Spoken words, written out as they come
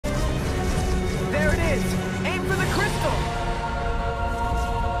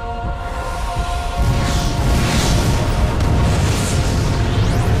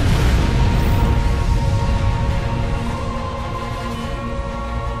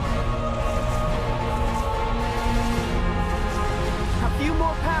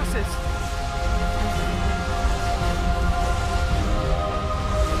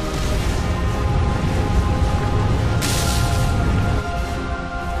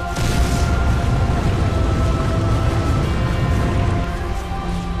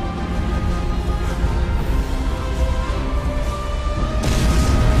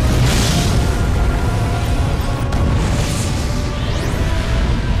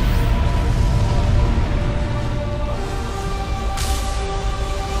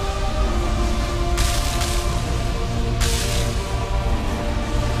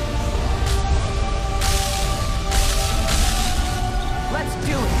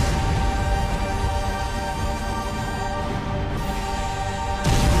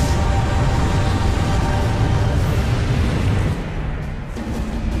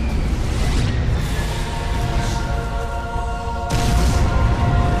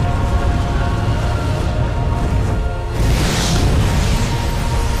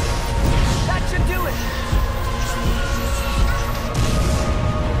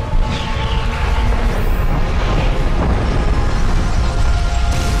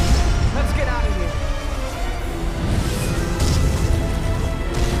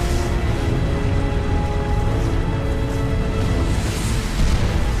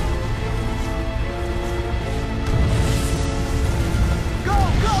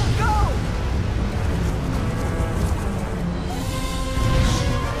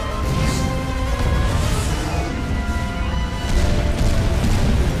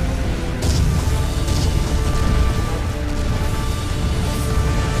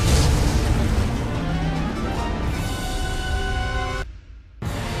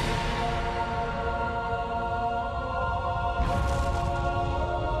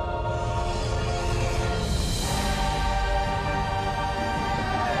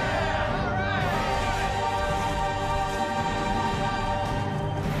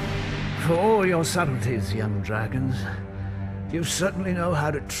for all your subtleties, young dragons. You certainly know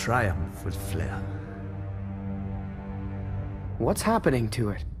how to triumph with flair. What's happening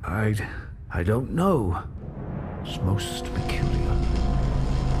to it? I don't know. It's most peculiar.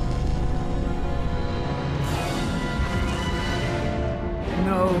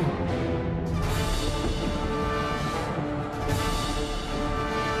 No.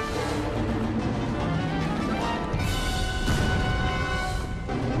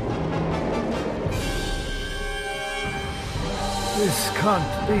 This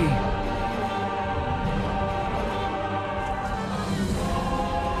can't be.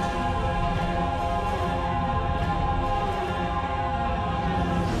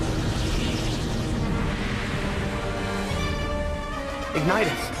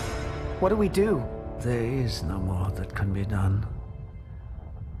 Ignitus! What do we do? There is no more that can be done.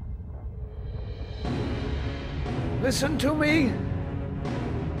 Listen to me!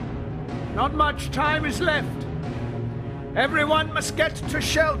 Not much time is left. Everyone must get to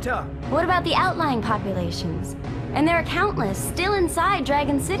shelter. What about the outlying populations? And there are countless still inside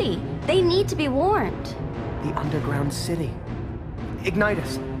Dragon City. They need to be warned. The underground city.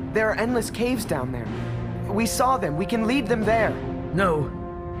 Ignitus, there are endless caves down there. We saw them. We can lead them there. No.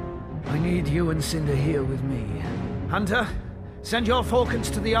 I need you and Cinder here with me. Hunter, send your falcons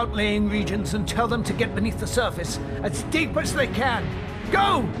to the outlying regions and tell them to get beneath the surface, as deep as they can.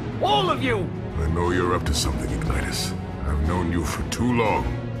 Go! All of you! I know you're up to something, Ignitus. I've known you for too long.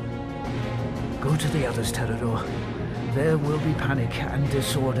 Go to the others, Terrador. There will be panic and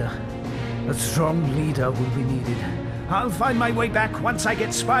disorder. A strong leader will be needed. I'll find my way back once I get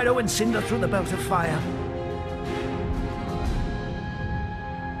Spyro and Cinder through the belt of fire.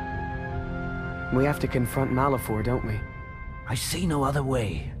 We have to confront Malefor, don't we? I see no other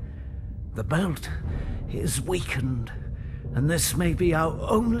way. The belt is weakened, and this may be our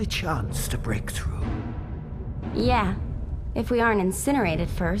only chance to break through. Yeah, if we aren't incinerated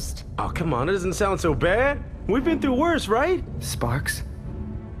first. Oh, come on, it doesn't sound so bad. We've been through worse, right? Sparks?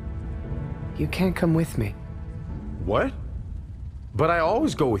 You can't come with me. What? But I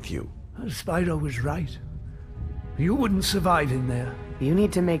always go with you. Spyro was right. You wouldn't survive in there. You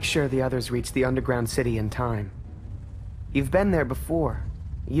need to make sure the others reach the underground city in time. You've been there before.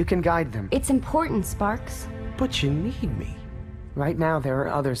 You can guide them. It's important, Sparks. But you need me. Right now, there are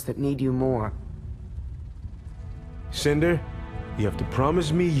others that need you more. Cinder, you have to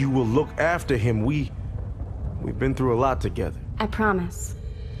promise me you will look after him. We've been through a lot together. I promise.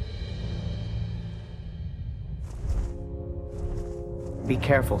 Be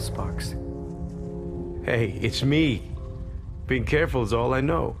careful, Sparks. Hey, it's me. Being careful is all I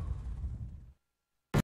know.